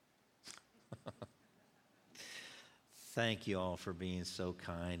Thank you all for being so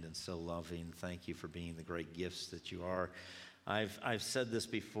kind and so loving. Thank you for being the great gifts that you are. I've said this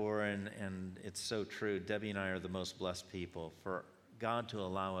before, and it's so true. Debbie and I are the most blessed people. For God to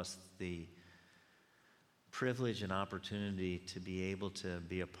allow us the privilege and opportunity to be able to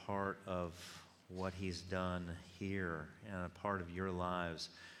be a part of what He's done here and a part of your lives,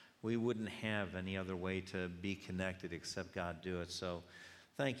 we wouldn't have any other way to be connected except God do it. So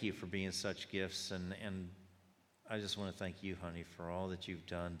thank you for being such gifts, and I just want to thank you, honey, for all that you've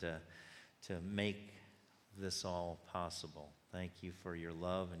done to make this all possible. Thank you for your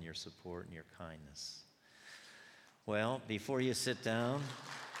love and your support and your kindness. Well, before you sit down,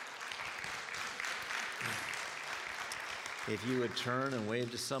 if you would turn and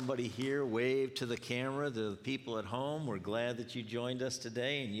wave to somebody here, wave to the camera, to the people at home. We're glad that you joined us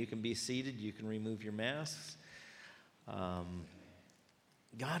today, and you can be seated. You can remove your masks.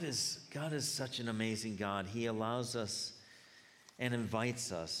 God is such an amazing God. He allows us and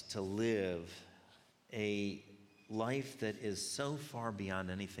invites us to live a life that is so far beyond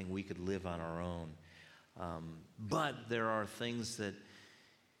anything we could live on our own. But there are things that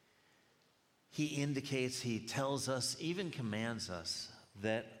He indicates, He tells us, even commands us,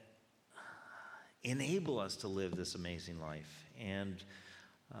 that enable us to live this amazing life. And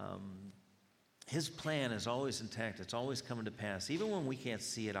His plan is always intact. It's always coming to pass. Even when we can't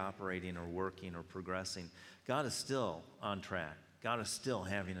see it operating or working or progressing, God is still on track. God is still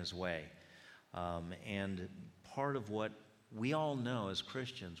having His way. And part of what we all know as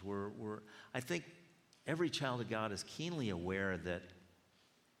Christians, I think every child of God is keenly aware that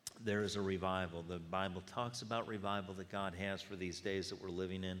there is a revival. The Bible talks about revival that God has for these days that we're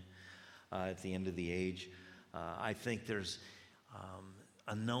living in at the end of the age. I think there's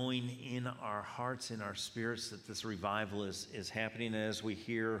a knowing in our hearts, in our spirits, that this revival is happening. As we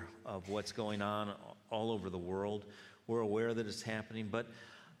hear of what's going on all over the world, we're aware that it's happening. But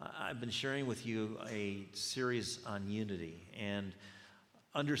I've been sharing with you a series on unity and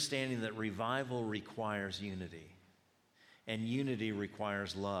understanding that revival requires unity. And unity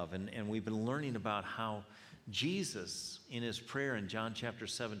requires love. And we've been learning about how Jesus, in His prayer in John chapter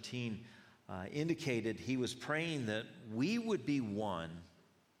 17, indicated He was praying that we would be one,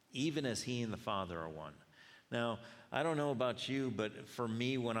 even as He and the Father are one. Now, I don't know about you, but for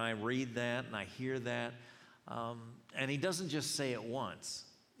me, when I read that and I hear that, and He doesn't just say it once.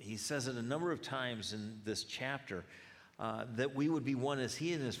 He says it a number of times in this chapter, that we would be one as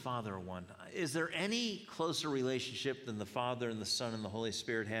He and His Father are one. Is there any closer relationship than the Father and the Son and the Holy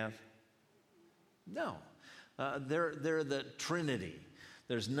Spirit have? No. They're the Trinity.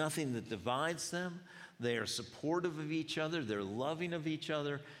 There's nothing that divides them. They are supportive of each other. They're loving of each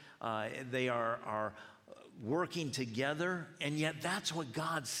other. They are working together. And yet that's what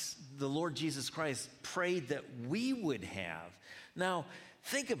the Lord Jesus Christ prayed that we would have. Now,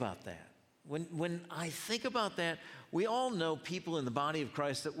 think about that. When I think about that, we all know people in the body of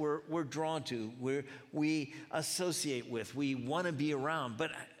Christ that we're drawn to, we associate with, we want to be around. But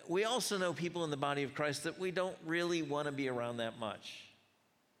we also know people in the body of Christ that we don't really want to be around that much.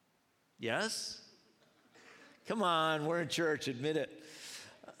 Yes? Come on, we're in church, admit it.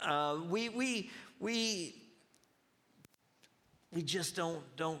 We just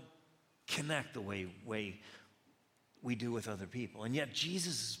don't connect the way we do with other people. And yet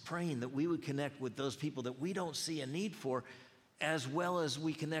Jesus is praying that we would connect with those people that we don't see a need for, as well as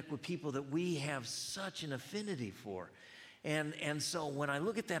we connect with people that we have such an affinity for. And so when I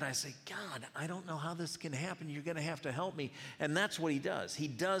look at that, I say, God, I don't know how this can happen. You're going to have to help me. And that's what He does. He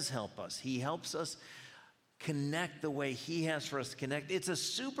does help us. He helps us connect the way He has for us to connect. It's a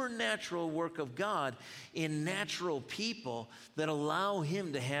supernatural work of God in natural people that allow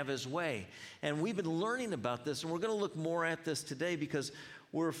Him to have His way. And we've been learning about this, and we're going to look more at this today because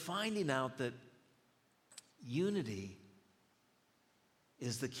we're finding out that unity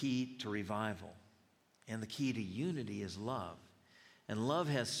is the key to revival. And the key to unity is love. And love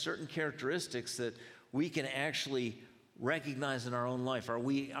has certain characteristics that we can actually recognize in our own life. Are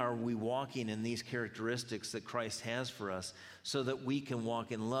we walking in these characteristics that Christ has for us so that we can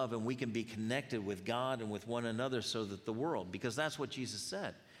walk in love and we can be connected with God and with one another so that the world, because that's what Jesus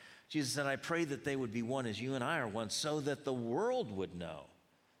said. Jesus said, I pray that they would be one as you and I are one, so that the world would know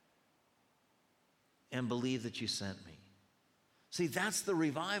and believe that you sent me. See, that's the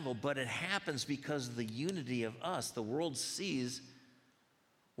revival, but it happens because of the unity of us. The world sees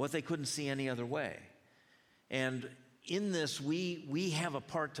what they couldn't see any other way. And in this, we have a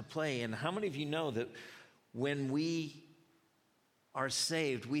part to play. And how many of you know that when we are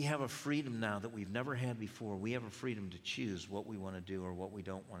saved, we have a freedom now that we've never had before? We have a freedom to choose what we want to do or what we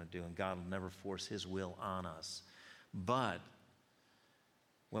don't want to do. And God will never force His will on us. But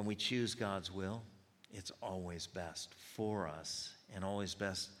when we choose God's will, it's always best for us and always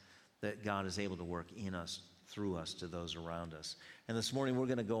best that God is able to work in us, through us, to those around us. And this morning we're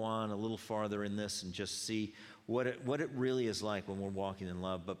going to go on a little farther in this and just see what it really is like when we're walking in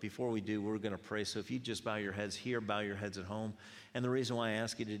love. But before we do, we're going to pray. So if you just bow your heads here, bow your heads at home. And the reason why I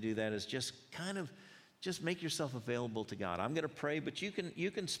ask you to do that is just make yourself available to God. I'm going to pray, but you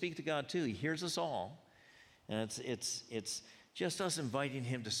can speak to God too. He hears us all. And it's just us inviting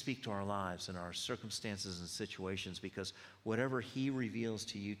him to speak to our lives and our circumstances and situations, because whatever he reveals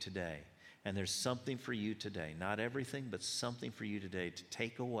to you today, and there's something for you today, not everything, but something for you today to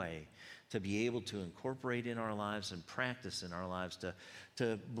take away, to be able to incorporate in our lives and practice in our lives,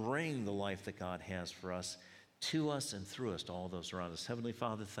 to bring the life that God has for us to us and through us to all those around us. Heavenly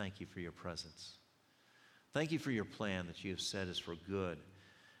Father, thank you for your presence. Thank you for your plan that you have said is for good,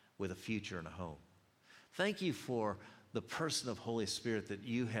 with a future and a hope. Thank you for the person of Holy Spirit that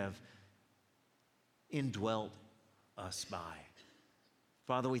you have indwelt us by.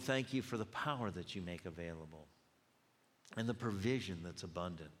 Father, we thank you for the power that you make available and the provision that's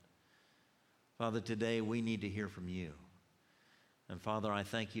abundant. Father, today we need to hear from you. And Father, I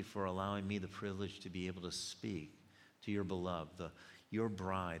thank you for allowing me the privilege to be able to speak to your beloved, your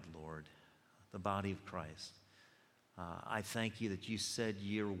bride, Lord, the body of Christ. I thank you that you said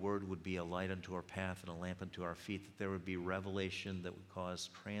your word would be a light unto our path and a lamp unto our feet, that there would be revelation that would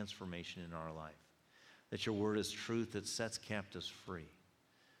cause transformation in our life, that your word is truth that sets captives free,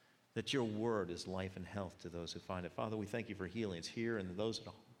 that your word is life and health to those who find it. Father, we thank you for healings here and those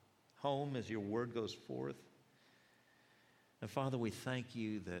at home as your word goes forth. And Father, we thank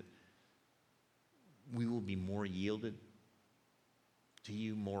you that we will be more yielded to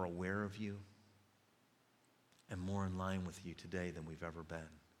you, more aware of you, and more in line with you today than we've ever been,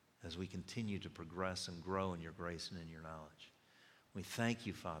 as we continue to progress and grow in your grace and in your knowledge. We thank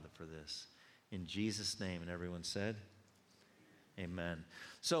you, Father, for this. In Jesus' name, and everyone said, amen.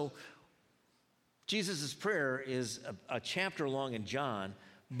 So, Jesus' prayer is a chapter long in John,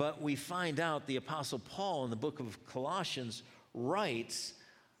 but we find out the Apostle Paul in the book of Colossians writes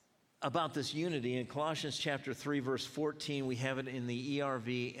about this unity. In Colossians chapter 3, verse 14, we have it in the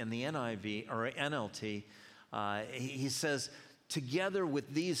ERV and the NIV, or NLT. He says, together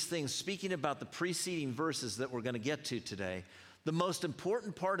with these things, speaking about the preceding verses that we're going to get to today, the most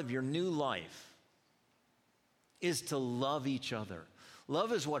important part of your new life is to love each other.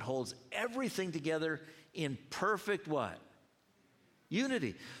 Love is what holds everything together in perfect what?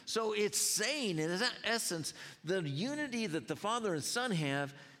 Unity. So it's saying, in essence, the unity that the Father and Son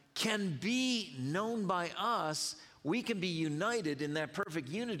have can be known by us. We can be united in that perfect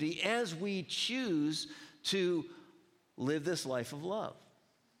unity as we choose to live this life of love.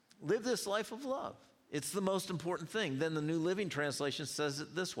 Live this life of love. It's the most important thing. Then the New Living Translation says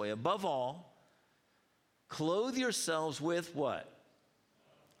it this way: above all, clothe yourselves with what?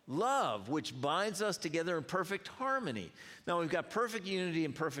 Love, which binds us together in perfect harmony. Now, we've got perfect unity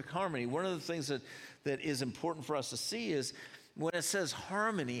and perfect harmony. One of the things that is important for us to see is when it says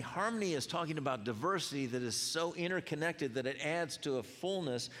harmony, harmony is talking about diversity that is so interconnected that it adds to a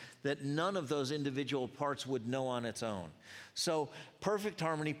fullness that none of those individual parts would know on its own. So perfect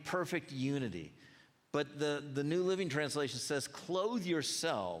harmony, perfect unity. But the New Living Translation says, clothe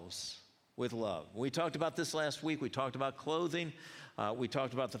yourselves with love. We talked about this last week. We talked about clothing. We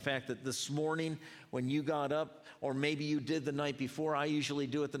talked about the fact that this morning when you got up, or maybe you did the night before, I usually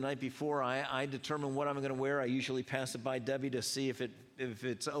do it the night before, I determine what I'm going to wear. I usually pass it by Debbie to see if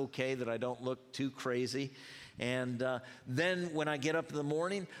it's okay that I don't look too crazy. And then when I get up in the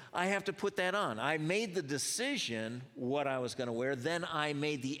morning, I have to put that on. I made the decision what I was going to wear. Then I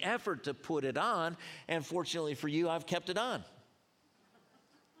made the effort to put it on. And fortunately for you, I've kept it on.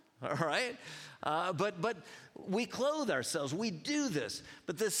 All right? But we clothe ourselves. We do this.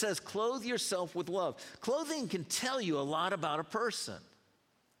 But this says, clothe yourself with love. Clothing can tell you a lot about a person,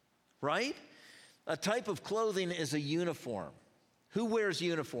 right? A type of clothing is a uniform. Who wears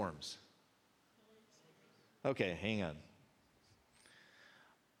uniforms? Okay, hang on.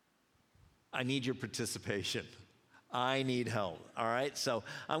 I need your participation. I need help, all right? So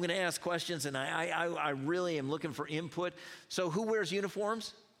I'm going to ask questions, and I really am looking for input. So who wears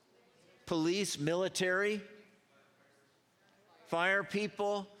uniforms? Police, military, fire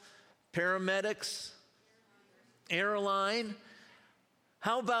people, paramedics, airline.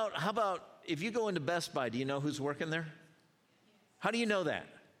 How about if you go into Best Buy, do you know who's working there? How do you know that?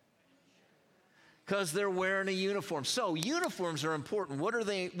 Because they're wearing a uniform. So uniforms are important. What are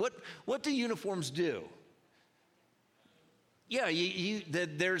they? What do uniforms do? yeah,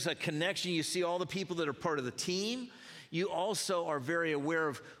 there's a connection. You see all the people that are part of the team. You also are very aware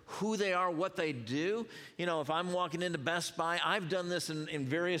of who they are, what they do. You know, if I'm walking into Best Buy, I've done this in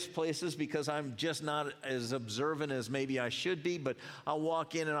various places because I'm just not as observant as maybe I should be, but I'll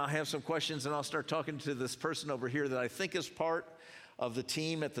walk in and I'll have some questions and I'll start talking to this person over here that I think is part of the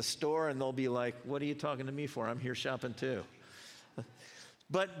team at the store, and they'll be like, what are you talking to me for? I'm here shopping too.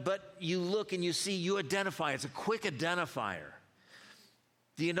 But you look and you see, you identify. It's a quick identifier.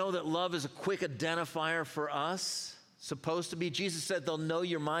 Do you know that love is a quick identifier for us? Supposed to be. Jesus said they'll know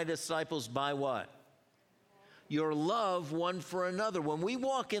you're my disciples by what? Your love one for another. When we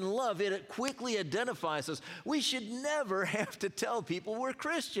walk in love, it quickly identifies us. We should never have to tell people we're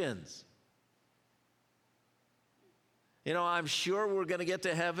Christians. You know, I'm sure we're going to get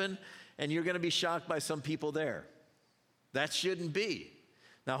to heaven and you're going to be shocked by some people there. That shouldn't be.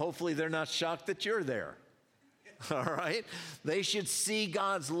 Now, hopefully they're not shocked that you're there. All right? They should see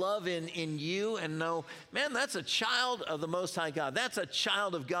God's love in you and know, man, that's a child of the Most High God. That's a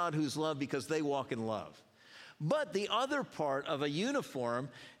child of God who's loved because they walk in love. But the other part of a uniform,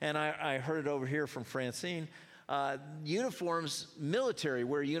 and I heard it over here from Francine, uniforms, military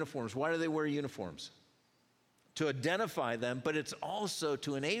wear uniforms. Why do they wear uniforms? To identify them, but it's also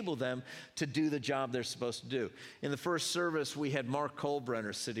to enable them to do the job they're supposed to do. In the first service, we had Mark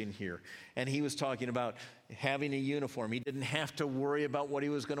Kohlbrenner sitting here, and he was talking about having a uniform. He didn't have to worry about what he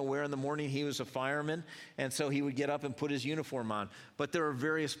was going to wear in the morning. He was a fireman, and so he would get up and put his uniform on. But there are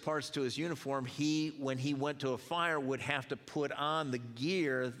various parts to his uniform. When he went to a fire, would have to put on the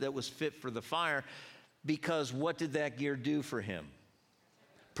gear that was fit for the fire, because what did that gear do for him?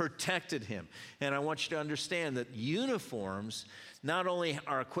 Protected him. And I want you to understand that uniforms not only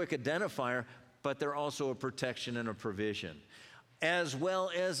are a quick identifier, but they're also a protection and a provision, as well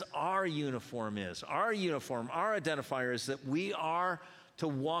as our uniform is. Our uniform, our identifier is that we are to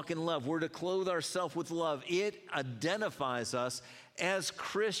walk in love. We're to clothe ourselves with love. It identifies us as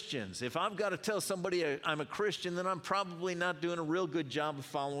Christians. If I've got to tell somebody I'm a Christian, then I'm probably not doing a real good job of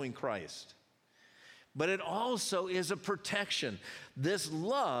following Christ. But it also is a protection. This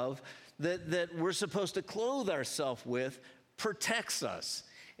love that we're supposed to clothe ourselves with protects us.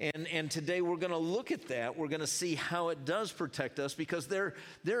 And today we're going to look at that. We're going to see how it does protect us, because there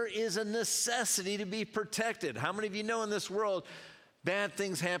is a necessity to be protected. How many of you know in this world, bad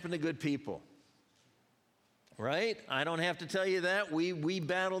things happen to good people? Right? I don't have to tell you that. We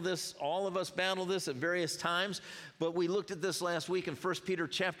battle this, all of us battle this at various times, but we looked at this last week in 1 Peter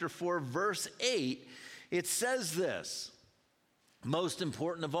chapter 4, verse 8. It says this, most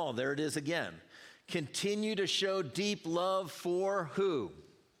important of all, there it is again. Continue to show deep love for who?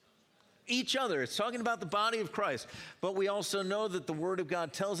 Each other. It's talking about the body of Christ. But we also know that the Word of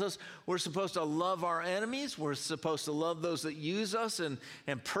God tells us we're supposed to love our enemies. We're supposed to love those that use us and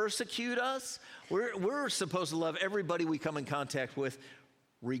persecute us. We're supposed to love everybody we come in contact with,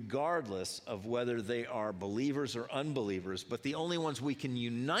 regardless of whether they are believers or unbelievers. But the only ones we can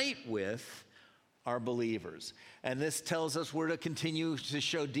unite with are believers. And this tells us we're to continue to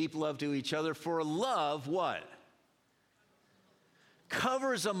show deep love to each other. For love, what?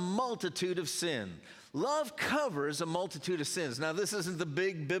 Covers a multitude of sin. Love covers a multitude of sins. Now, this isn't the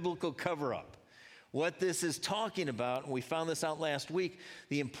big biblical cover-up. What this is talking about, and we found this out last week,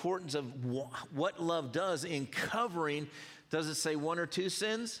 the importance of what love does in covering. Does it say one or two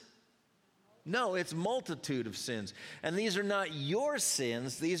sins? No, it's multitude of sins. And these are not your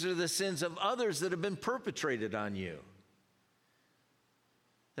sins. These are the sins of others that have been perpetrated on you.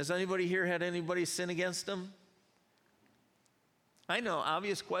 Has anybody here had anybody sin against them? I know,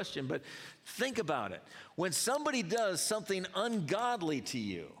 obvious question, but think about it. When somebody does something ungodly to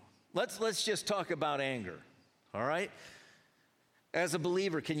you, let's just talk about anger, all right? As a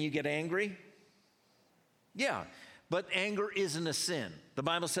believer, can you get angry? Yeah. But anger isn't a sin. The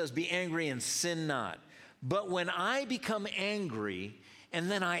Bible says, be angry and sin not. But when I become angry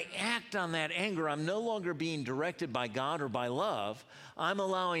and then I act on that anger, I'm no longer being directed by God or by love. I'm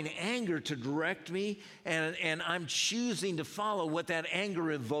allowing anger to direct me, and I'm choosing to follow what that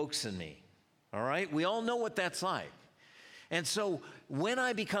anger evokes in me. All right? We all know what that's like. And so when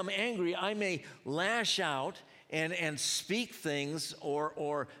I become angry, I may lash out and speak things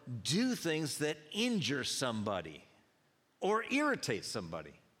or do things that injure somebody or irritate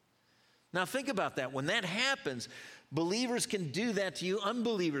somebody. Now think about that. When that happens, believers can do that to you,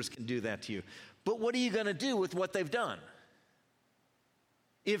 unbelievers can do that to you. But what are you going to do with what they've done?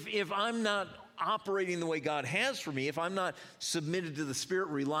 If I'm not operating the way God has for me, if I'm not submitted to the Spirit,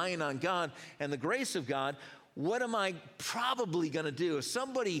 relying on God and the grace of God, what am I probably going to do? If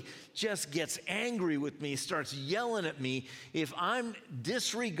somebody just gets angry with me, starts yelling at me, if I'm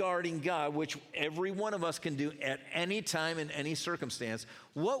disregarding God, which every one of us can do at any time in any circumstance,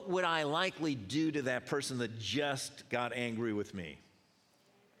 what would I likely do to that person that just got angry with me?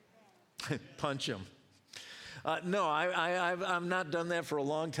 Punch him. No, I've not done that for a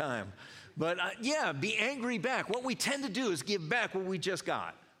long time. But yeah, be angry back. What we tend to do is give back what we just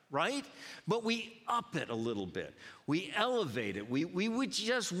got. Right? But we up it a little bit. We elevate it. We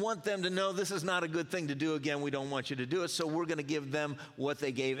just want them to know this is not a good thing to do again. We don't want you to do it, so we're going to give them what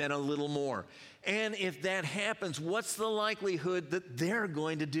they gave and a little more. And if that happens, what's the likelihood that they're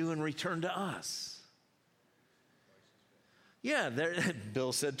going to do in return to us? Yeah,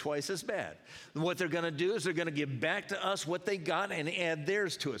 Bill said twice as bad. What they're going to do is they're going to give back to us what they got and add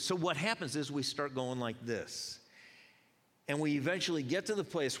theirs to it. So what happens is we start going like this. And we eventually get to the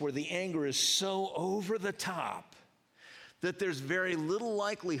place where the anger is so over the top that there's very little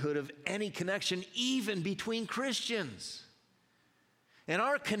likelihood of any connection even between Christians. And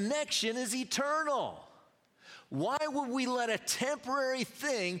our connection is eternal. Why would we let a temporary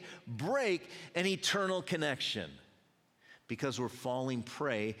thing break an eternal connection? Because we're falling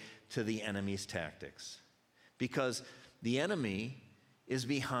prey to the enemy's tactics. Because the enemy is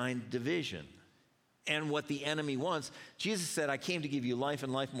behind division. And what the enemy wants, Jesus said, I came to give you life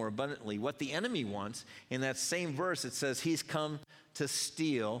and life more abundantly. What the enemy wants, in that same verse, it says, he's come to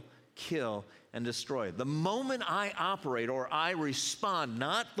steal, kill, and destroy. The moment I operate or I respond,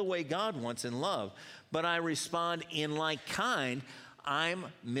 not the way God wants in love, but I respond in like kind, I'm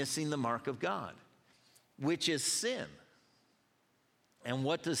missing the mark of God, which is sin. And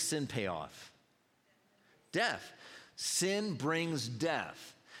what does sin pay off? Death. Sin brings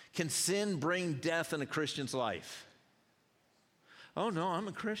death. Can sin bring death in a Christian's life? Oh, no, I'm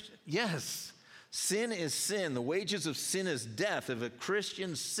a Christian. Yes, sin is sin. The wages of sin is death. If a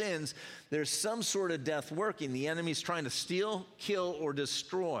Christian sins, there's some sort of death working. The enemy's trying to steal, kill, or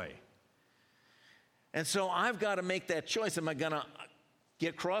destroy. And so I've got to make that choice. Am I going to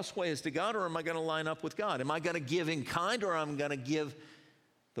get crossways to God, or am I going to line up with God? Am I going to give in kind, or am I going to give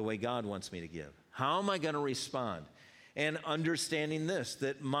the way God wants me to give? How am I going to respond? And understanding this,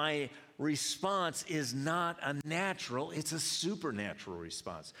 that my response is not a natural, it's a supernatural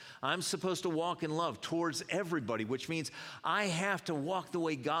response. I'm supposed to walk in love towards everybody, which means I have to walk the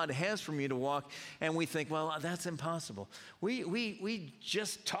way God has for me to walk. And we think, well, that's impossible. We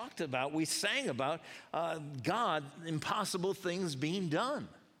just talked about, we sang about God, impossible things being done.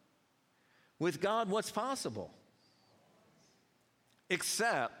 With God, what's possible?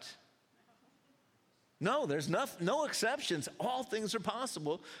 Except... no, there's no exceptions. All things are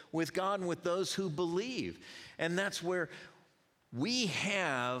possible with God and with those who believe. And that's where we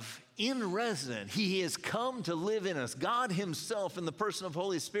have in resident, He has come to live in us, God Himself in the person of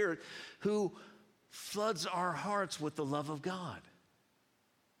Holy Spirit, who floods our hearts with the love of God.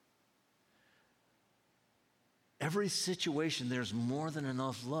 Every situation, there's more than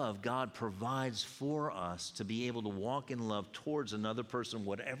enough love God provides for us to be able to walk in love towards another person,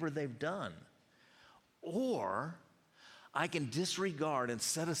 whatever they've done. Or I can disregard and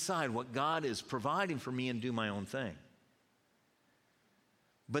set aside what God is providing for me and do my own thing.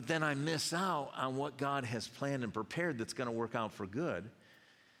 But then I miss out on what God has planned and prepared that's going to work out for good.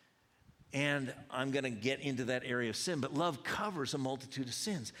 And I'm going to get into that area of sin. But love covers a multitude of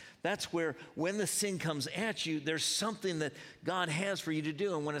sins. That's where when the sin comes at you, there's something that God has for you to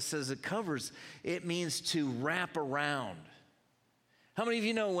do. And when it says it covers, it means to wrap around. How many of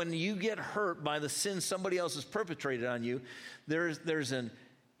you know when you get hurt by the sin somebody else has perpetrated on you, there's an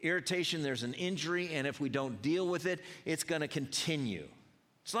irritation, there's an injury, and if we don't deal with it, it's going to continue.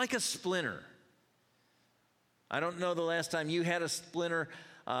 It's like a splinter. I don't know the last time you had a splinter.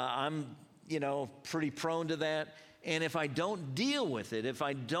 I'm, pretty prone to that. And if I don't deal with it, if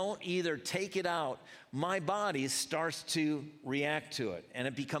I don't either take it out, my body starts to react to it, and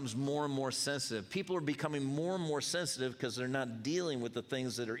it becomes more and more sensitive. People are becoming more and more sensitive because they're not dealing with the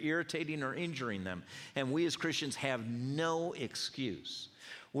things that are irritating or injuring them. And we as Christians have no excuse.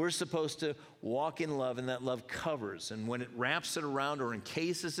 We're supposed to walk in love, and that love covers. And when it wraps it around or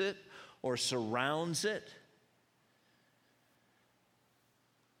encases it or surrounds it,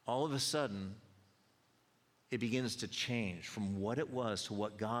 all of a sudden, it begins to change from what it was to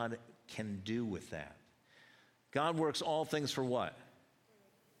what God can do with that. God works all things for what?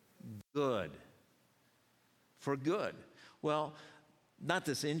 Good. For good. Well, not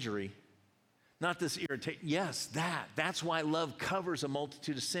this injury, Not this irritation. Yes, that's why love covers a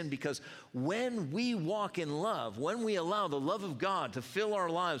multitude of sin, because when we walk in love, when we allow the love of God to fill our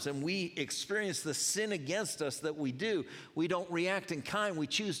lives and we experience the sin against us that we do, we don't react in kind. We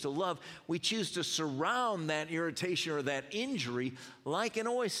choose to love. We choose to surround that irritation or that injury like an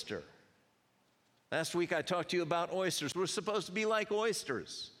oyster. Last week I talked to you about oysters. We're supposed to be like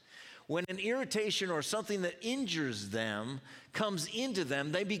oysters. When an irritation or something that injures them comes into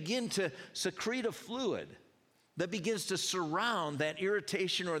them, they begin to secrete a fluid that begins to surround that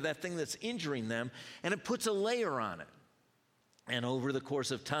irritation or that thing that's injuring them, and it puts a layer on it. And over the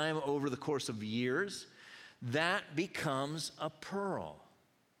course of time, over the course of years, that becomes a pearl.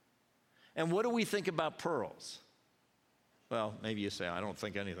 And what do we think about pearls? Well, maybe you say, I don't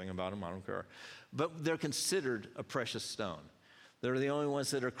think anything about them, I don't care. But they're considered a precious stone. They're the only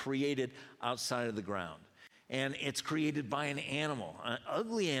ones that are created outside of the ground. And it's created by an animal, an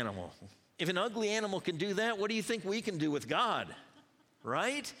ugly animal. If an ugly animal can do that, what do you think we can do with God?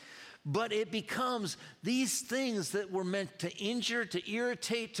 Right? But it becomes these things that were meant to injure, to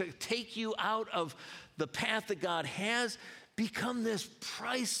irritate, to take you out of the path that God has, become this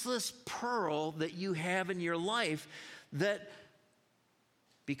priceless pearl that you have in your life that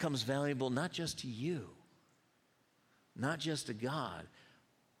becomes valuable not just to you, not just to God,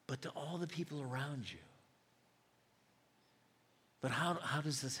 but to all the people around you. But how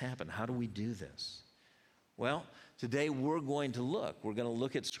does this happen? How do we do this? Well, today we're going to look. We're going to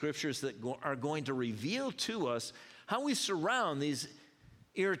look at scriptures that are going to reveal to us how we surround these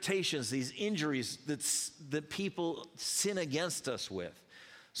irritations, these injuries that people sin against us with,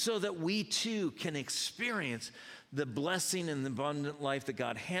 so that we too can experience the blessing and the abundant life that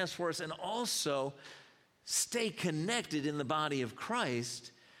God has for us, and also stay connected in the body of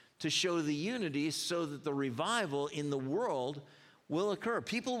Christ to show the unity so that the revival in the world will occur.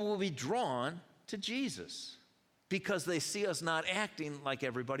 People will be drawn to Jesus because they see us not acting like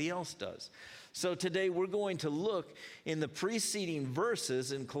everybody else does. So today we're going to look in the preceding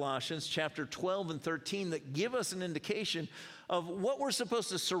verses in Colossians chapter 12 and 13 that give us an indication of what we're supposed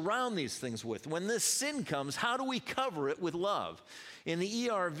to surround these things with. When this sin comes, how do we cover it with love? In the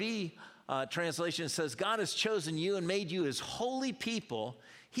ERV translation, it says, God has chosen you and made you his holy people.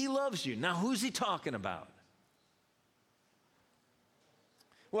 He loves you. Now, who's he talking about?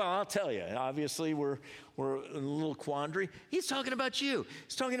 Well, I'll tell you, obviously we're in a little quandary. He's talking about you.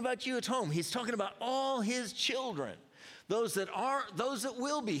 He's talking about you at home. He's talking about all his children, those that are, those that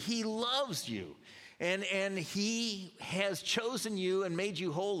will be. He loves you, and he has chosen you and made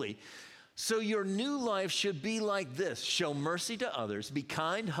you holy. So your new life should be like this. Show mercy to others. Be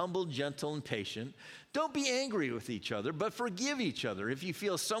kind, humble, gentle, and patient. Don't be angry with each other, but forgive each other. If you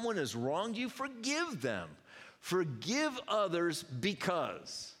feel someone has wronged you, forgive them. Forgive others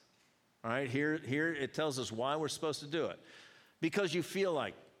because. All right, here it tells us why we're supposed to do it. Because you feel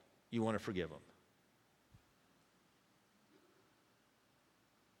like you want to forgive them.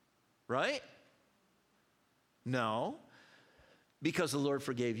 Right? No, because the Lord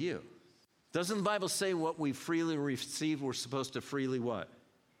forgave you. Doesn't the Bible say what we freely receive, we're supposed to freely what?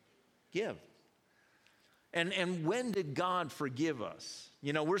 Give. And when did God forgive us?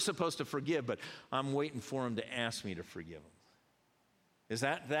 You know, we're supposed to forgive, but I'm waiting for him to ask me to forgive him. Is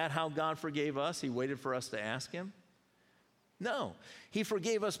that how God forgave us? He waited for us to ask him? No. He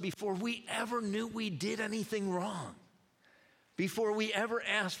forgave us before we ever knew we did anything wrong. Before we ever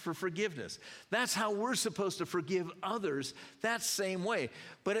asked for forgiveness. That's how we're supposed to forgive others that same way.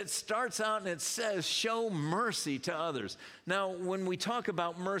 But it starts out and it says, show mercy to others. Now, when we talk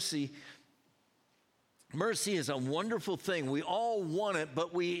about mercy, mercy is a wonderful thing. We all want it,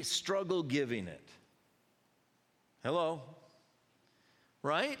 but we struggle giving it. Hello?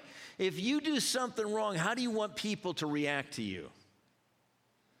 Right? If you do something wrong, how do you want people to react to you?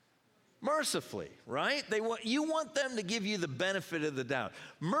 Mercifully, right? You want them to give you the benefit of the doubt.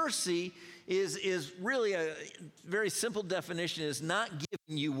 Mercy is really a very simple definition, is not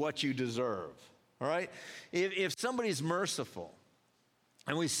giving you what you deserve, all right? If somebody's merciful,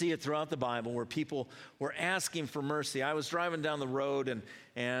 and we see it throughout the Bible where people were asking for mercy. I was driving down the road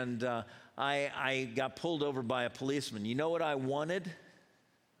and I got pulled over by a policeman. You know what I wanted?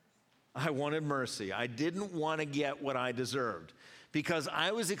 I wanted mercy. I didn't want to get what I deserved, because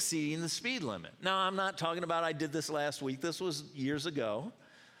I was exceeding the speed limit. Now, I'm not talking about I did this last week. This was years ago.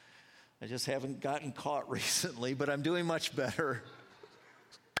 I just haven't gotten caught recently, but I'm doing much better.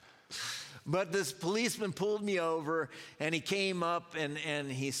 But this policeman pulled me over, and he came up,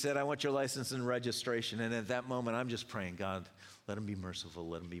 and he said, I want your license and registration. And at that moment, I'm just praying, God, let him be merciful,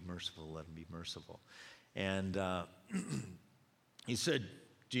 let him be merciful, let him be merciful. And he said,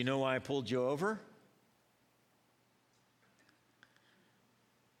 Do you know why I pulled you over?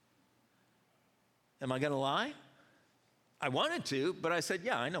 Am I going to lie? I wanted to, but I said,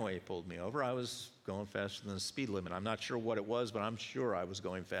 yeah, I know why you pulled me over. I was going faster than the speed limit. I'm not sure what it was, but I'm sure I was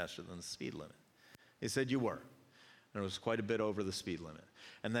going faster than the speed limit. He said, you were. And it was quite a bit over the speed limit.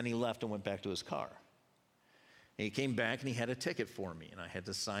 And then he left and went back to his car. And he came back and he had a ticket for me, and I had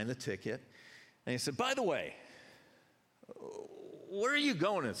to sign the ticket. And he said, by the way, where are you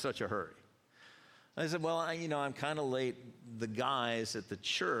going in such a hurry? I said, well, I'm kind of late. The guys at the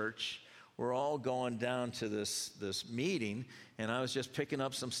church were all going down to this meeting, and I was just picking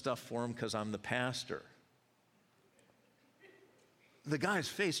up some stuff for them because I'm the pastor. The guy's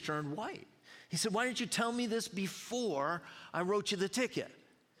face turned white. He said, why didn't you tell me this before I wrote you the ticket?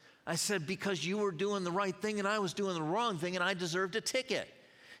 I said, because you were doing the right thing and I was doing the wrong thing and I deserved a ticket.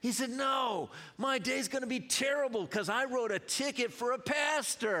 He said, no, my day's going to be terrible because I wrote a ticket for a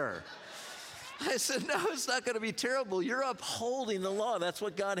pastor. I said, no, it's not going to be terrible. You're upholding the law. That's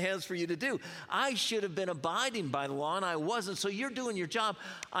what God has for you to do. I should have been abiding by the law, and I wasn't, so you're doing your job.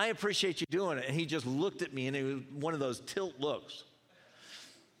 I appreciate you doing it. And he just looked at me, and it was one of those tilt looks.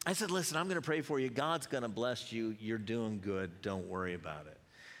 I said, listen, I'm going to pray for you. God's going to bless you. You're doing good. Don't worry about it.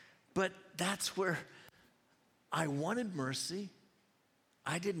 But that's where I wanted mercy.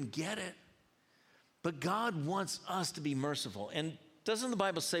 I didn't get it. But God wants us to be merciful. And doesn't the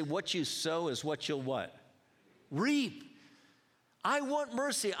Bible say what you sow is what you'll what? Reap. I want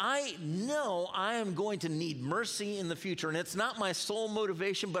mercy. I know I am going to need mercy in the future. And it's not my sole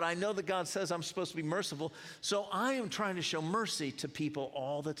motivation, but I know that God says I'm supposed to be merciful. So I am trying to show mercy to people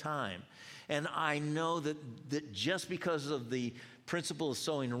all the time. And I know that just because of the principle of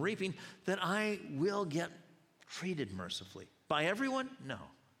sowing and reaping, that I will get treated mercifully. By everyone? No.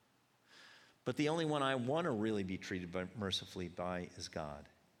 But the only one I want to really be treated mercifully by is God,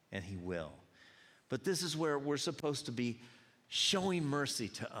 and he will. But this is where we're supposed to be showing mercy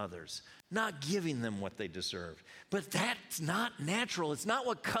to others, not giving them what they deserve. But that's not natural. It's not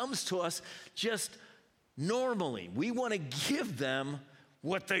what comes to us just normally. We want to give them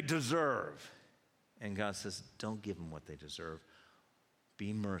what they deserve. And God says, don't give them what they deserve.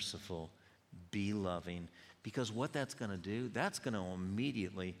 Be merciful, be loving, because what that's going to do, that's going to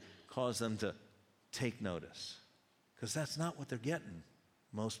immediately cause them to take notice, because that's not what they're getting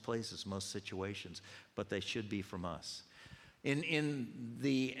most places, most situations, but they should be from us. In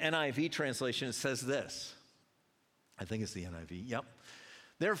the NIV translation, it says this. I think it's the NIV, yep.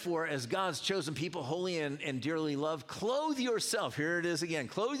 Therefore, as God's chosen people, holy and dearly loved, clothe yourself, here it is again,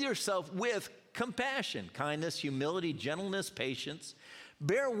 clothe yourself with compassion, kindness, humility, gentleness, patience.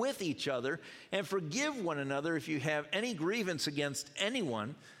 Bear with each other and forgive one another if you have any grievance against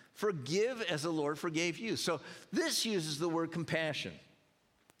anyone. Forgive as the Lord forgave you. So this uses the word compassion.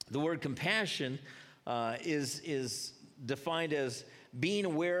 The word compassion is defined as being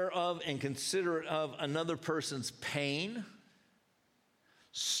aware of and considerate of another person's pain,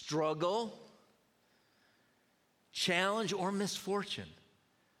 struggle, challenge, or misfortune.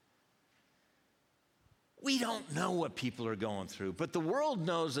 We don't know what people are going through, but the world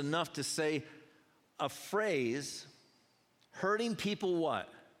knows enough to say a phrase, hurting people what?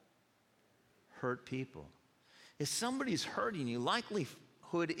 Hurt people. If somebody's hurting you,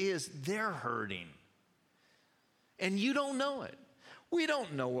 likelihood is they're hurting. And you don't know it. We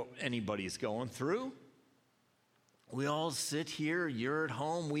don't know what anybody's going through. We all sit here, you're at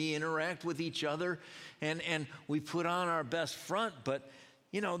home, we interact with each other, and we put on our best front, but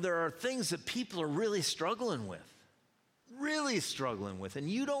there are things that people are really struggling with, and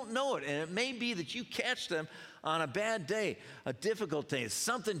you don't know it. And it may be that you catch them on a bad day, a difficult day,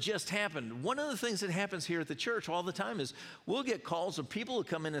 something just happened. One of the things that happens here at the church all the time is we'll get calls of people who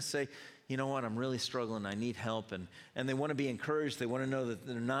come in and say, you know what, I'm really struggling, I need help, and they want to be encouraged, they want to know that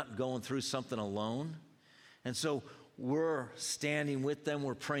they're not going through something alone. And so we're standing with them,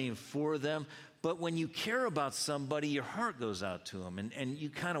 we're praying for them. But when you care about somebody, your heart goes out to them, and you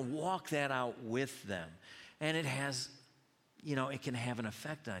kind of walk that out with them. And it has, it can have an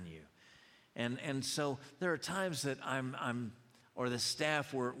effect on you. And so there are times that or the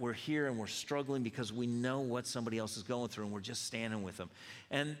staff, we're here and we're struggling because we know what somebody else is going through, and we're just standing with them.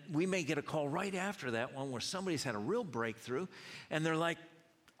 And we may get a call right after that one where somebody's had a real breakthrough, and they're like,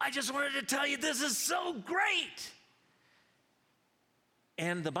 I just wanted to tell you this is so great.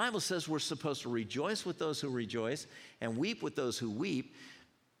 And the Bible says we're supposed to rejoice with those who rejoice and weep with those who weep.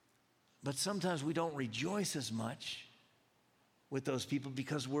 But sometimes we don't rejoice as much with those people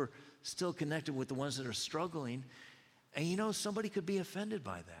because we're still connected with the ones that are struggling. And somebody could be offended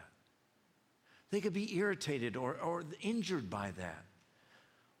by that. They could be irritated or injured by that.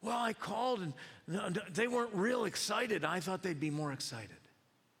 Well, I called and they weren't real excited. I thought they'd be more excited.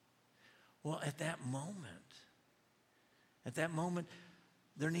 Well, at that moment,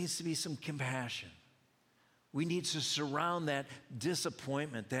 there needs to be some compassion. We need to surround that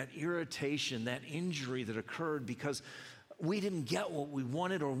disappointment, that irritation, that injury that occurred because we didn't get what we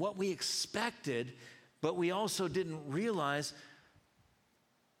wanted or what we expected, but we also didn't realize,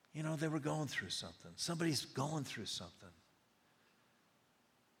 they were going through something. Somebody's going through something.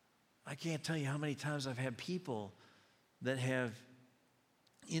 I can't tell you how many times I've had people that have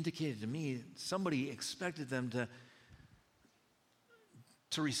indicated to me somebody expected them to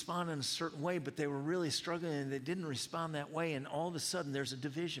respond in a certain way, but they were really struggling and they didn't respond that way, and all of a sudden there's a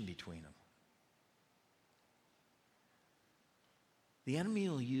division between them. The enemy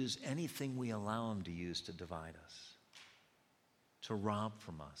will use anything we allow him to use to divide us, to rob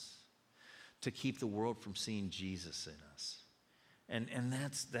from us, to keep the world from seeing Jesus in us. And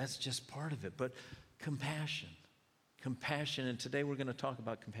that's just part of it. But compassion, and today we're going to talk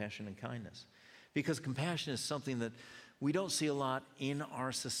about compassion and kindness, because compassion is something that we don't see a lot in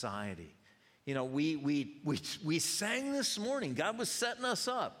our society. We sang this morning. God was setting us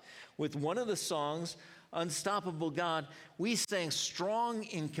up with one of the songs, Unstoppable God. We sang strong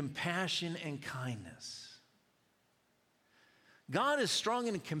in compassion and kindness. God is strong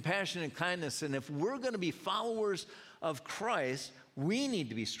in compassion and kindness, and if we're going to be followers of Christ, we need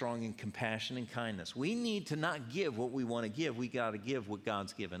to be strong in compassion and kindness. We need to not give what we want to give. We got to give what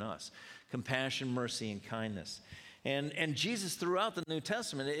God's given us. Compassion, mercy, and kindness. And Jesus, throughout the New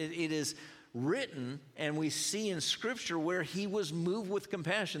Testament, it is written, and we see in Scripture where he was moved with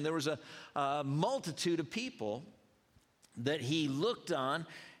compassion. There was a multitude of people that he looked on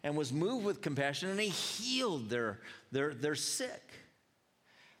and was moved with compassion, and he healed their sick.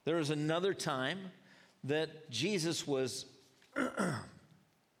 There was another time that Jesus was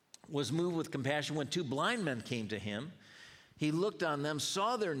moved with compassion when two blind men came to him. He looked on them,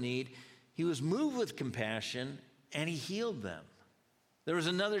 saw their need. He was moved with compassion, and he healed them. There was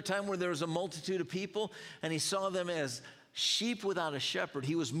another time where there was a multitude of people, and he saw them as sheep without a shepherd.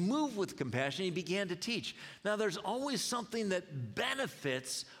 He was moved with compassion. He began to teach. Now, there's always something that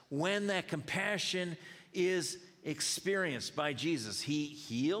benefits when that compassion is experienced by Jesus. He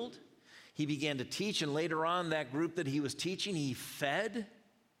healed. He began to teach, and later on, that group that he was teaching, he fed.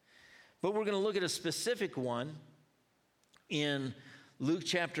 But we're going to look at a specific one in Luke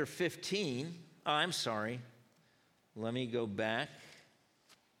chapter 15. Let me go back.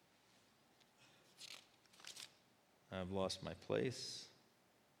 I've lost my place.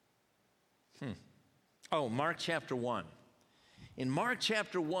 Mark chapter 1. In Mark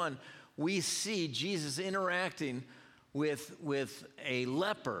chapter 1, we see Jesus interacting with a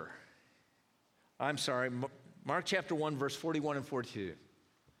leper. Mark chapter 1, verse 41 and 42.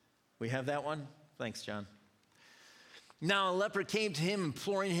 We have that one? Thanks, John. Now a leper came to him,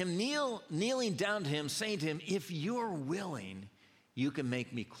 imploring him, kneeling down to him, saying to him, "If you're willing, you can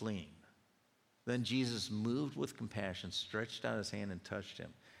make me clean." Then Jesus, moved with compassion, stretched out his hand and touched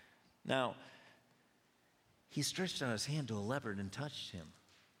him. Now, he stretched out his hand to a leper and touched him.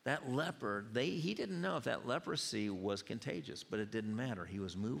 That leper, he didn't know if that leprosy was contagious, but it didn't matter. He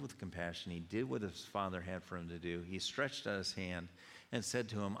was moved with compassion. He did what his Father had for him to do. He stretched out his hand and said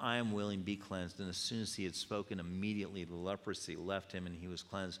to him, "I am willing, be cleansed." And as soon as he had spoken, immediately the leprosy left him and he was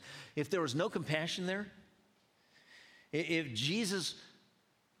cleansed. If there was no compassion there, if Jesus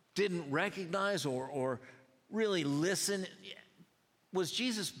didn't recognize or really listen, was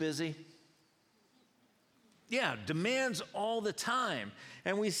Jesus busy? Yeah, demands all the time.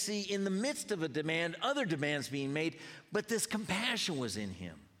 And we see in the midst of a demand, other demands being made, but this compassion was in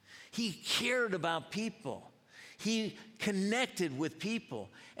him. He cared about people. He connected with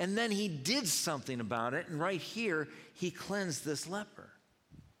people. And then he did something about it. And right here, he cleansed this leper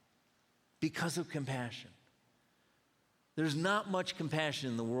because of compassion. There's not much compassion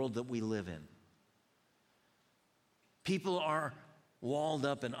in the world that we live in. People are walled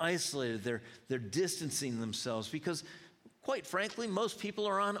up and isolated. They're distancing themselves because, quite frankly, most people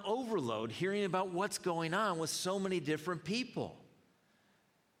are on overload hearing about what's going on with so many different people.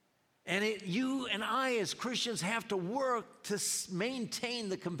 And you and I as Christians have to work to maintain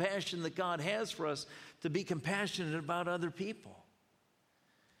the compassion that God has for us, to be compassionate about other people.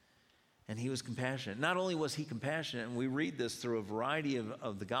 And he was compassionate. Not only was he compassionate, and we read this through a variety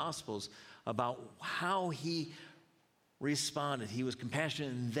of the Gospels about how he responded. He was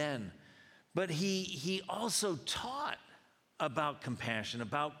compassionate then. But he also taught about compassion,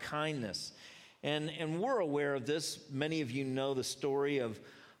 about kindness. And we're aware of this. Many of you know the story of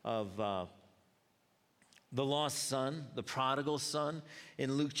the lost son, the prodigal son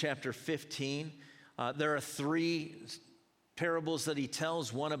in Luke chapter 15. There are three parables that he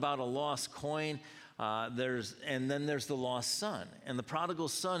tells, one about a lost coin, and then there's the lost son. And the prodigal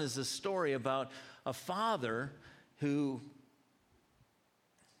son is a story about a father who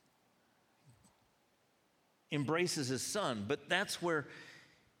embraces his son. But that's where,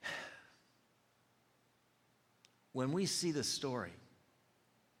 when we see the story,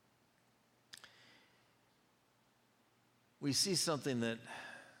 we see something that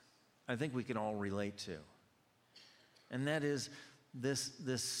I think we can all relate to. And that is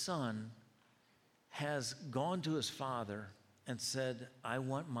this son has gone to his father and said, I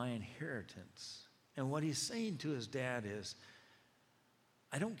want my inheritance. And what he's saying to his dad is,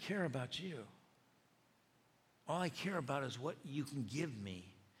 I don't care about you. All I care about is what you can give me.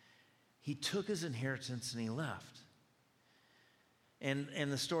 He took his inheritance and he left. And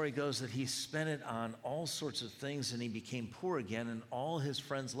the story goes that he spent it on all sorts of things and he became poor again, and all his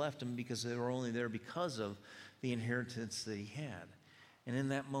friends left him because they were only there because of the inheritance that he had. And in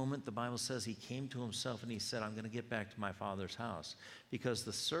that moment, the Bible says he came to himself and he said, I'm going to get back to my father's house because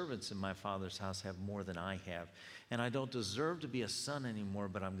the servants in my father's house have more than I have. And I don't deserve to be a son anymore,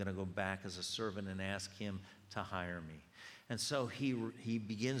 but I'm going to go back as a servant and ask him to hire me. And so he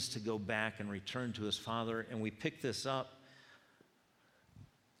begins to go back and return to his father. And we pick this up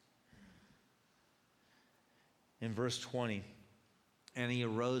in verse 20. And he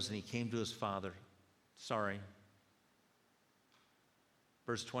arose and he came to his father.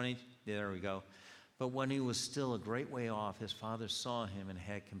 Verse 20, there we go. But when he was still a great way off, his father saw him and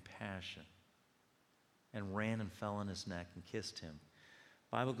had compassion and ran and fell on his neck and kissed him.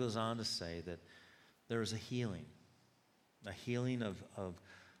 The Bible goes on to say that there was a healing of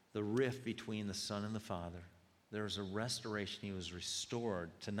the rift between the son and the father. There was a restoration. He was restored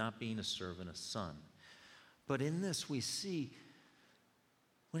to not being a servant, a son. But in this we see,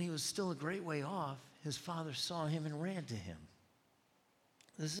 when he was still a great way off, his father saw him and ran to him.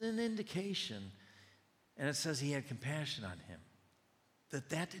 This is an indication, and it says he had compassion on him,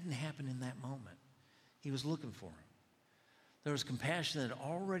 that didn't happen in that moment. He was looking for him. There was compassion that had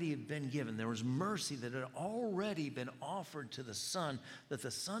already been given. There was mercy that had already been offered to the son that the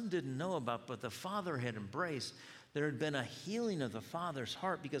son didn't know about, but the father had embraced. There had been a healing of the father's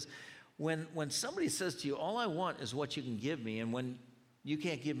heart, because when somebody says to you, all I want is what you can give me, and when you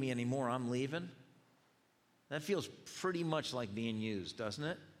can't give me any more, I'm leaving, that feels pretty much like being used, doesn't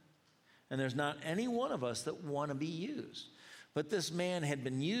it? And there's not any one of us that want to be used. But this man had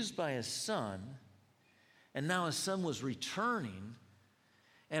been used by his son, and now his son was returning.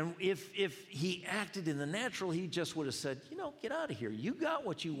 And if he acted in the natural, he just would have said, get out of here. You got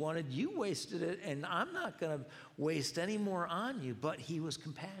what you wanted. You wasted it, and I'm not going to waste any more on you. But he was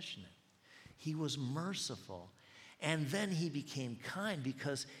compassionate. He was merciful. And then he became kind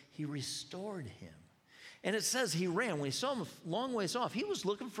because he restored him. And it says he ran. When he saw him a long ways off, he was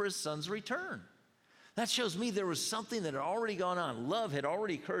looking for his son's return. That shows me there was something that had already gone on. Love had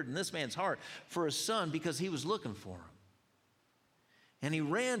already occurred in this man's heart for his son because he was looking for him. And he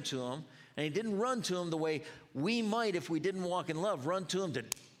ran to him, and he didn't run to him the way we might, if we didn't walk in love, run to him to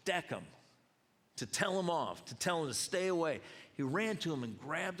deck him, to tell him off, to tell him to stay away. He ran to him and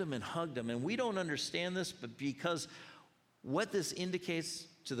grabbed him and hugged him. And we don't understand this, but because what this indicates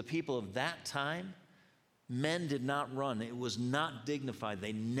to the people of that time, men did not run. It was not dignified.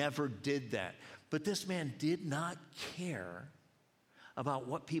 They never did that. But this man did not care about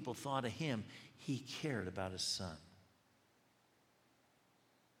what people thought of him. He cared about his son.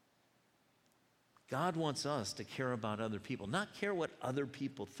 God wants us to care about other people, not care what other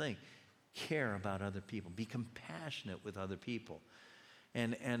people think. Care about other people. Be compassionate with other people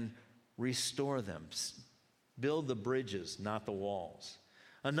and restore them. Build the bridges, not the walls.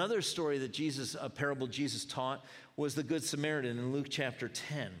 Another story that a parable Jesus taught, was the Good Samaritan in Luke chapter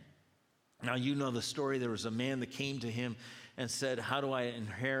 10. Now, you know the story. There was a man that came to him and said, how do I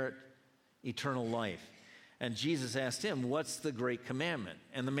inherit eternal life? And Jesus asked him, what's the great commandment?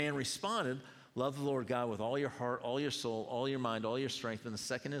 And the man responded, love the Lord God with all your heart, all your soul, all your mind, all your strength. And the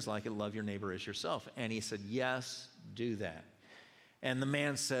second is like it, love your neighbor as yourself. And he said, yes, do that. And the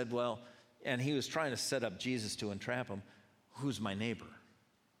man said, well, and he was trying to set up Jesus to entrap him, who's my neighbor?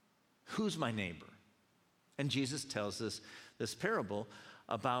 Who's my neighbor? And Jesus tells this parable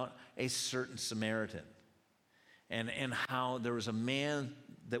about a certain Samaritan and how there was a man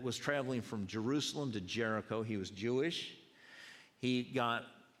that was traveling from Jerusalem to Jericho. He was Jewish. He got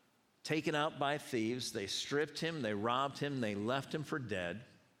taken out by thieves. They stripped him. They robbed him. They left him for dead.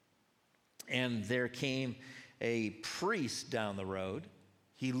 And there came a priest down the road.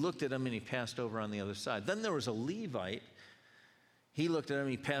 He looked at him and he passed over on the other side. Then there was a Levite. He looked at him,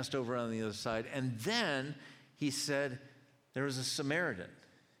 he passed over on the other side. And then he said, there was a Samaritan.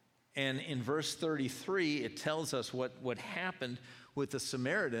 And in verse 33, it tells us what happened with the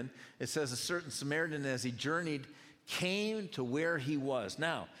Samaritan. It says, a certain Samaritan, as he journeyed, came to where he was.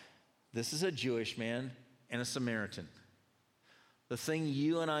 Now, this is a Jewish man and a Samaritan. The thing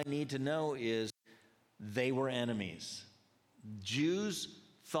you and I need to know is they were enemies. Jews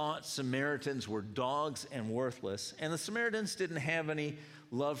thought Samaritans were dogs and worthless, and the Samaritans didn't have any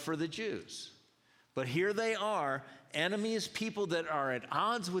love for the Jews. But here they are, enemies, people that are at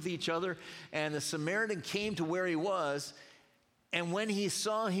odds with each other, and the Samaritan came to where he was, and when he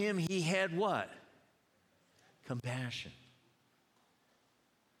saw him, he had what? Compassion.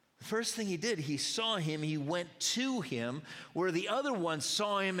 The first thing he did, he saw him, he went to him, where the other one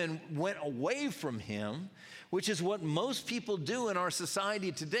saw him and went away from him, which is what most people do in our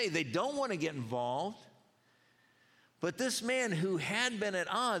society today. They don't want to get involved. But this man who had been at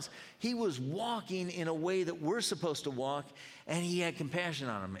odds, he was walking in a way that we're supposed to walk, and he had compassion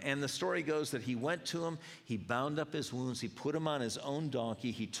on him. And the story goes that he went to him, he bound up his wounds, he put him on his own donkey,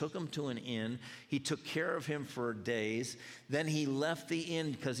 he took him to an inn, he took care of him for days. Then he left the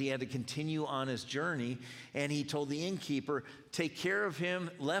inn because he had to continue on his journey, and he told the innkeeper, take care of him,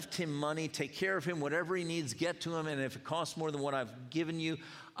 left him money, take care of him, whatever he needs, get to him, and if it costs more than what I've given you,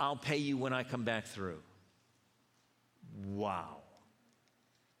 I'll pay you when I come back through. Wow.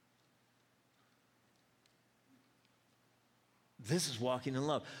 This is walking in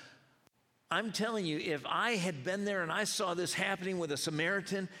love. I'm telling you, if I had been there and I saw this happening with a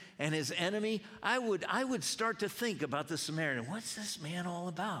Samaritan and his enemy, I would start to think about the Samaritan. What's this man all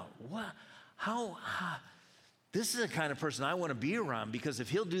about? How this is the kind of person I want to be around, because if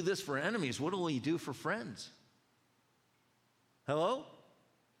he'll do this for enemies, what will he do for friends? Hello?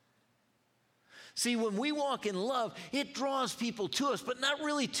 See, when we walk in love, it draws people to us, but not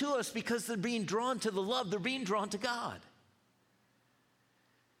really to us because they're being drawn to the love. They're being drawn to God.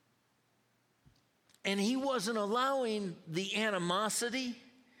 And he wasn't allowing the animosity.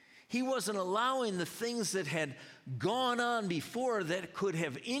 He wasn't allowing the things that had gone on before that could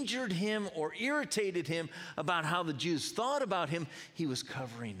have injured him or irritated him about how the Jews thought about him. He was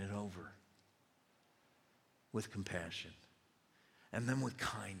covering it over with compassion and then with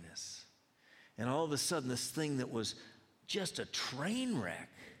kindness. And all of a sudden, this thing that was just a train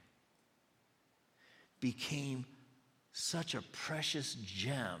wreck became such a precious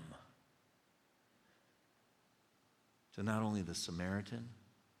gem to not only the Samaritan,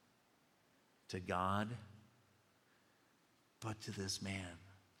 to God, but to this man.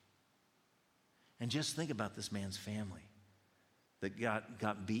 And just think about this man's family that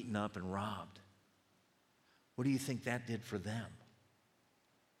got beaten up and robbed. What do you think that did for them?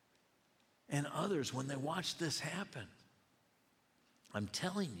 And others, when they watch this happen, I'm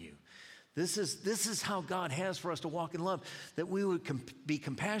telling you, this is how God has for us to walk in love, that we would be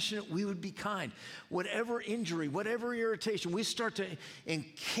compassionate, we would be kind. Whatever injury, whatever irritation, we start to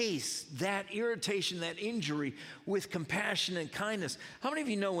encase that irritation, that injury with compassion and kindness. How many of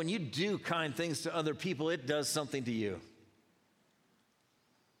you know when you do kind things to other people, it does something to you?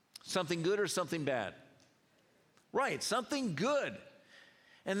 Something good or something bad? Right, something good.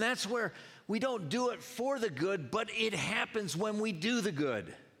 And that's where we don't do it for the good, but it happens when we do the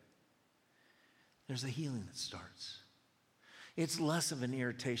good. There's a healing that starts. It's less of an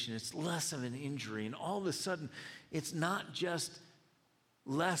irritation. It's less of an injury. And all of a sudden, it's not just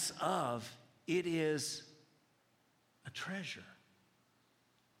less of, it is a treasure,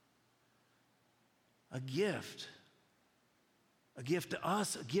 a gift to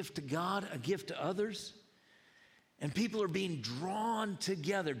us, a gift to God, a gift to others. And people are being drawn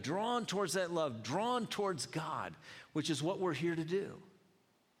together, drawn towards that love, drawn towards God, which is what we're here to do.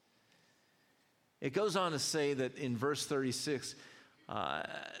 It goes on to say that in verse 36,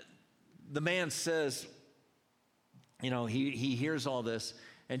 the man says, he hears all this,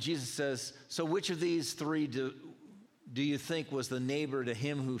 and Jesus says, so which of these three do you think was the neighbor to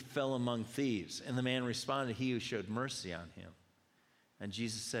him who fell among thieves? And the man responded, he who showed mercy on him. And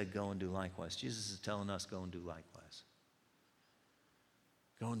Jesus said, go and do likewise. Jesus is telling us, go and do likewise.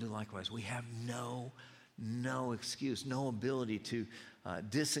 Go and do likewise. We have no excuse, no ability to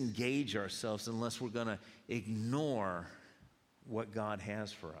disengage ourselves unless we're going to ignore what God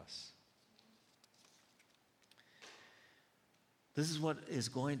has for us. This is what is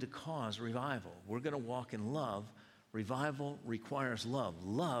going to cause revival. We're going to walk in love. Revival requires love.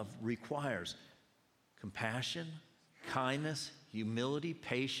 Love requires compassion, kindness, humility,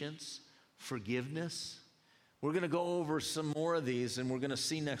 patience, forgiveness, We're going to go over some more of these, and we're going to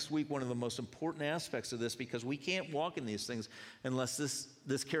see next week one of the most important aspects of this, because we can't walk in these things unless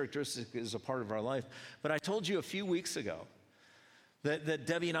this characteristic is a part of our life. But I told you a few weeks ago that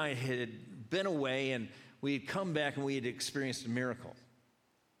Debbie and I had been away, and we had come back and we had experienced a miracle.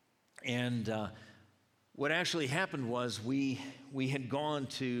 And what actually happened was we had gone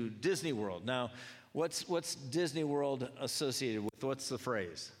to Disney World. Now, what's Disney World associated with? What's the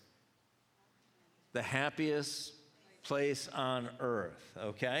phrase? The happiest place on earth,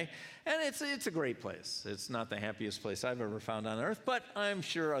 okay? And it's a great place. It's not the happiest place I've ever found on earth, but I'm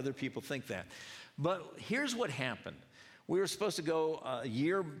sure other people think that. But here's what happened. We were supposed to go a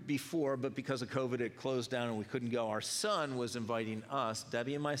year before, but because of COVID, it closed down and we couldn't go. Our son was inviting us,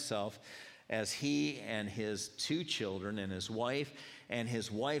 Debbie and myself, as he and his 2 children and his wife and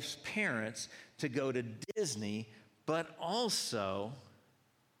his wife's parents to go to Disney, but also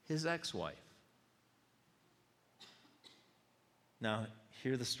his ex-wife. Now,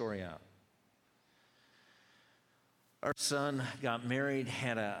 hear the story out. Our son got married,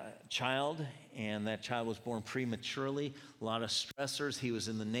 had a child, and that child was born prematurely. A lot of stressors. He was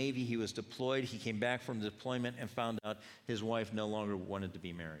in the Navy. He was deployed. He came back from deployment and found out his wife no longer wanted to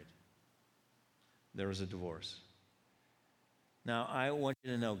be married. There was a divorce. Now, I want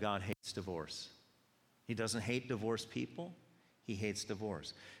you to know God hates divorce. He doesn't hate divorced people. He hates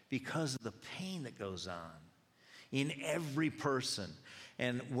divorce because of the pain that goes on in every person.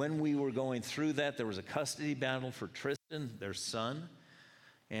 And when we were going through that, there was a custody battle for Tristan, their son.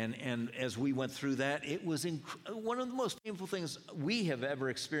 And as we went through that, it was one of the most painful things we have ever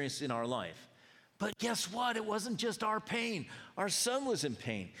experienced in our life. But guess what? It wasn't just our pain. Our son was in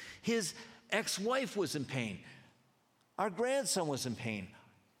pain. His ex-wife was in pain. Our grandson was in pain.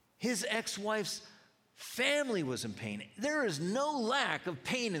 His ex-wife's family was in pain. There is no lack of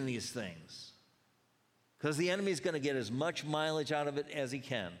pain in these things, because the enemy is going to get as much mileage out of it as he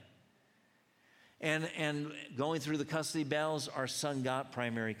can. And going through the custody battles, our son got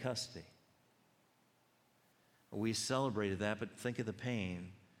primary custody. We celebrated that, but think of the pain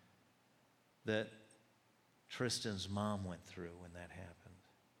that Tristan's mom went through when that happened.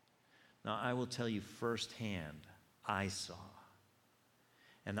 Now, I will tell you firsthand, I saw.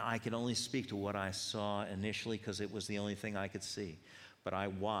 And I can only speak to what I saw initially because it was the only thing I could see. But I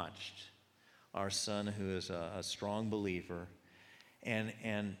watched our son, who is a strong believer,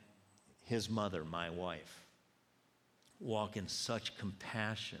 and his mother, my wife, walk in such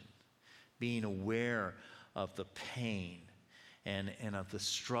compassion, being aware of the pain and of the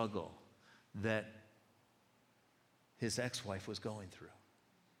struggle that his ex-wife was going through,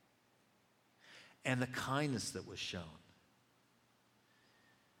 and the kindness that was shown.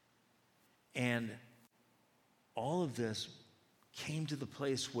 And all of this came to the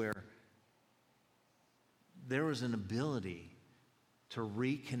place where there was an ability to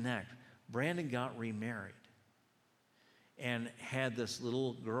reconnect. Brandon got remarried and had this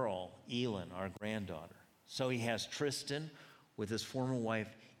little girl, Elin, our granddaughter. So he has Tristan with his former wife,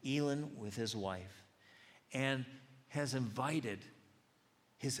 Elin with his wife, and has invited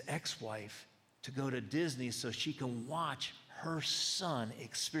his ex-wife to go to Disney so she can watch her son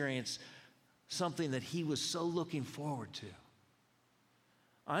experience something that he was so looking forward to.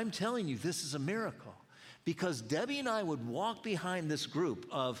 I'm telling you, this is a miracle, because Debbie and I would walk behind this group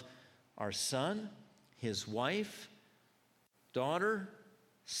of our son, his wife, daughter,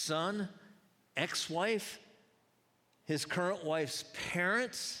 son, ex-wife, his current wife's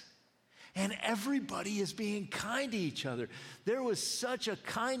parents, and everybody is being kind to each other. There was such a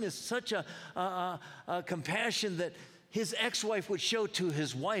kindness, such a compassion that his ex-wife would show to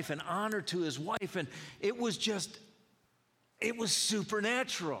his wife, an honor to his wife, and it was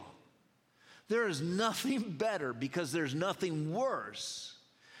supernatural. There is nothing better, because there's nothing worse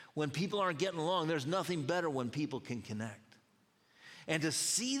when people aren't getting along. There's nothing better when people can connect. And to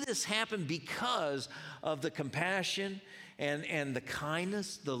see this happen because of the compassion and the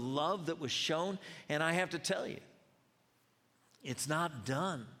kindness, the love that was shown, and I have to tell you, it's not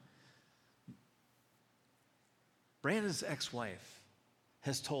done. Brandon's ex-wife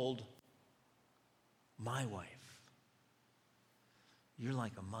has told my wife, "You're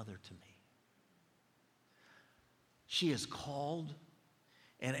like a mother to me." She has called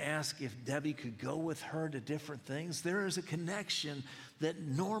and asked if Debbie could go with her to different things. There is a connection that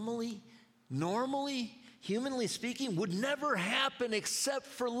normally, humanly speaking, would never happen except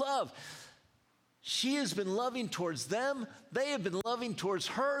for love. She has been loving towards them. They have been loving towards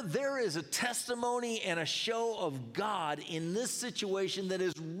her. There is a testimony and a show of God in this situation that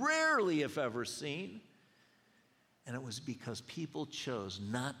is rarely, if ever, seen. And it was because people chose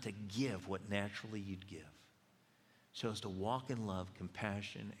not to give what naturally you'd give. chose to walk in love,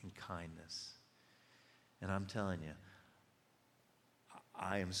 compassion, and kindness. And I'm telling you,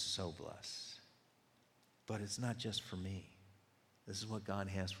 I am so blessed. But it's not just for me. This is what God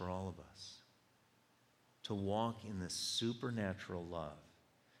has for all of us. To walk in this supernatural love,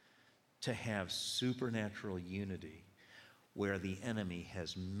 to have supernatural unity where the enemy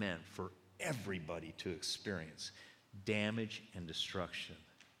has meant for everybody to experience damage and destruction.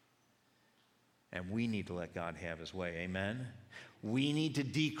 And we need to let God have his way, amen? We need to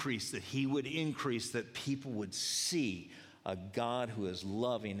decrease that he would increase, that people would see a God who is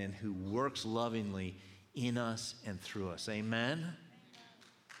loving and who works lovingly in us and through us, amen?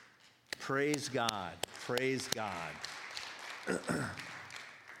 Praise God, praise God.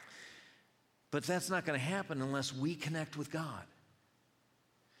 But that's not going to happen unless we connect with God.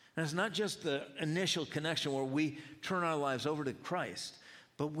 And it's not just the initial connection where we turn our lives over to Christ,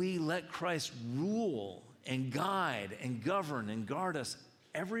 but we let Christ rule and guide and govern and guard us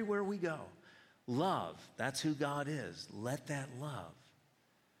everywhere we go. Love, that's who God is. Let that love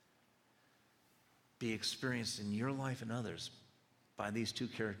be experienced in your life and others by these two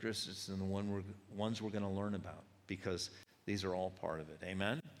characteristics and the ones we're going to learn about, because these are all part of it.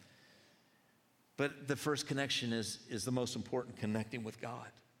 Amen? But the first connection is the most important, connecting with God.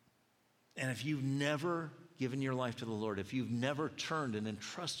 And if you've never given your life to the Lord, if you've never turned and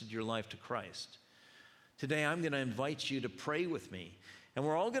entrusted your life to Christ, today I'm going to invite you to pray with me. And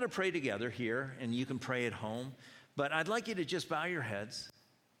we're all going to pray together here, and you can pray at home. But I'd like you to just bow your heads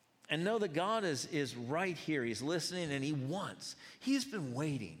and know that God is right here. He's listening, and he's been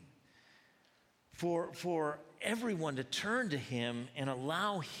waiting for everyone to turn to him and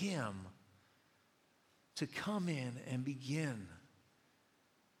allow him to come in and begin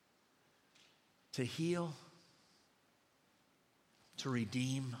to heal, to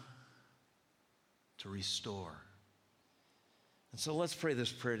redeem, to restore. And so let's pray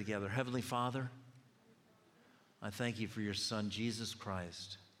this prayer together. Heavenly Father, I thank you for your Son, Jesus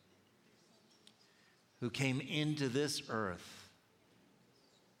Christ, who came into this earth,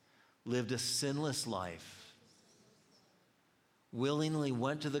 lived a sinless life, willingly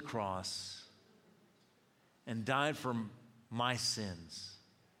went to the cross, and died for my sins,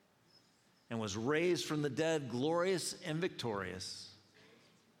 and was raised from the dead, glorious and victorious.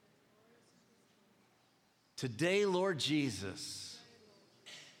 Today, Lord Jesus,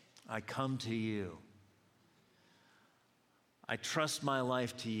 I come to you. I trust my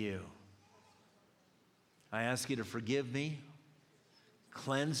life to you. I ask you to forgive me,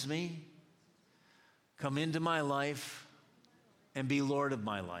 cleanse me, come into my life, and be Lord of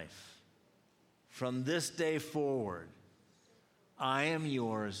my life. From this day forward, I am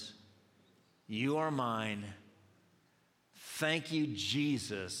yours. You are mine. Thank you,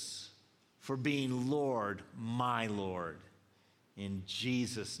 Jesus, for being Lord, my Lord. In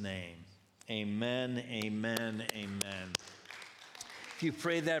Jesus' name, amen, amen, amen. If you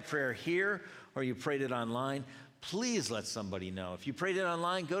prayed that prayer here or you prayed it online, please let somebody know. If you prayed it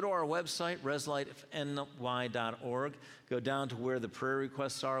online, go to our website, reslightny.org. Go down to where the prayer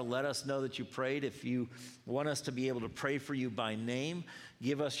requests are. Let us know that you prayed. If you want us to be able to pray for you by name,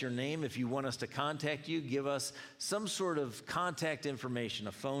 give us your name. If you want us to contact you, give us some sort of contact information,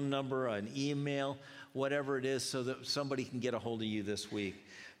 a phone number, an email, whatever it is, so that somebody can get a hold of you this week.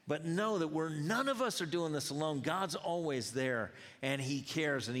 But know that none of us are doing this alone. God's always there, and he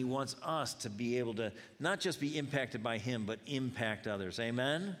cares, and he wants us to be able to not just be impacted by him, but impact others.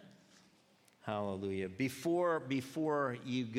 Amen? Hallelujah. Before you go,